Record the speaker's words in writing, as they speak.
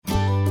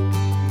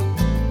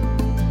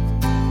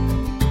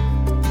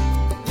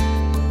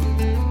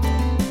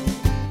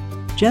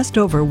Just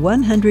over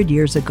 100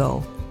 years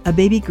ago, a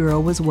baby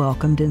girl was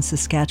welcomed in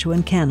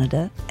Saskatchewan,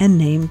 Canada, and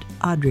named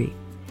Audrey.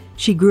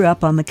 She grew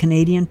up on the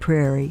Canadian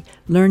prairie,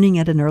 learning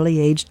at an early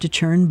age to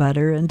churn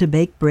butter and to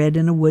bake bread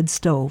in a wood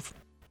stove.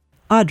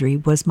 Audrey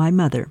was my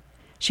mother.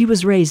 She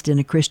was raised in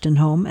a Christian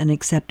home and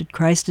accepted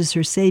Christ as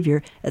her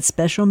Savior at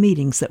special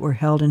meetings that were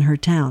held in her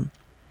town.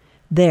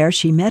 There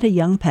she met a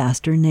young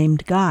pastor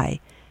named Guy,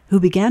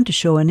 who began to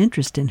show an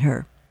interest in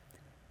her.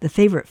 The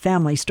favorite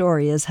family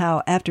story is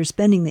how, after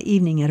spending the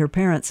evening at her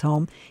parents'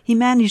 home, he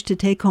managed to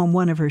take home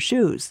one of her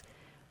shoes,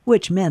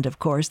 which meant, of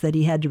course, that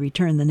he had to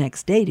return the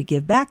next day to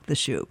give back the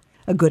shoe,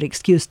 a good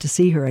excuse to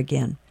see her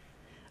again.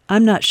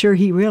 I'm not sure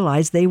he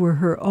realized they were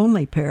her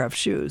only pair of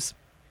shoes.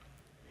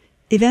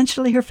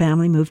 Eventually, her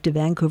family moved to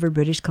Vancouver,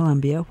 British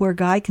Columbia, where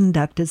Guy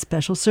conducted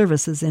special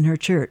services in her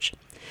church.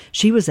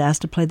 She was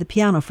asked to play the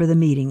piano for the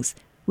meetings,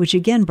 which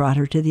again brought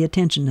her to the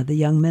attention of the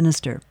young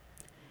minister.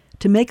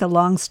 To make a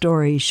long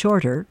story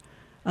shorter,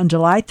 on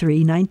July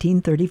 3,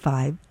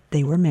 1935,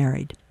 they were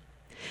married.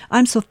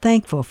 I'm so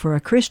thankful for a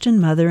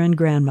Christian mother and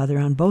grandmother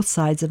on both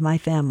sides of my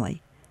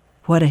family.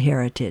 What a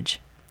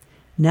heritage.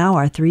 Now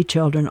our 3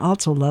 children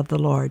also love the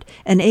Lord,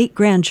 and 8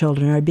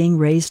 grandchildren are being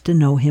raised to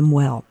know Him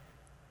well.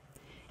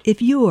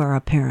 If you are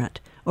a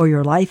parent, or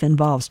your life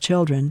involves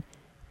children,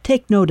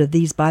 take note of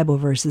these Bible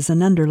verses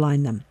and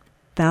underline them,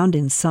 found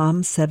in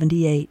Psalm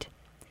 78.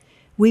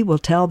 We will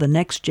tell the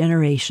next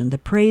generation the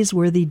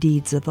praiseworthy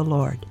deeds of the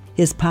Lord,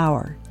 His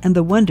power, and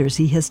the wonders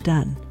He has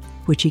done,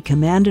 which He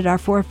commanded our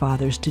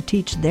forefathers to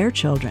teach their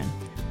children,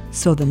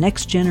 so the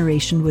next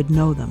generation would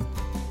know them,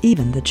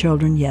 even the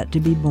children yet to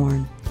be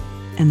born,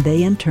 and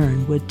they in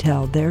turn would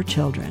tell their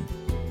children.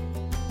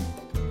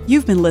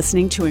 You've been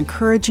listening to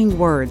Encouraging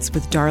Words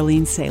with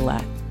Darlene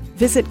Sala.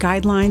 Visit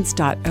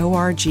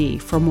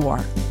guidelines.org for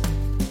more.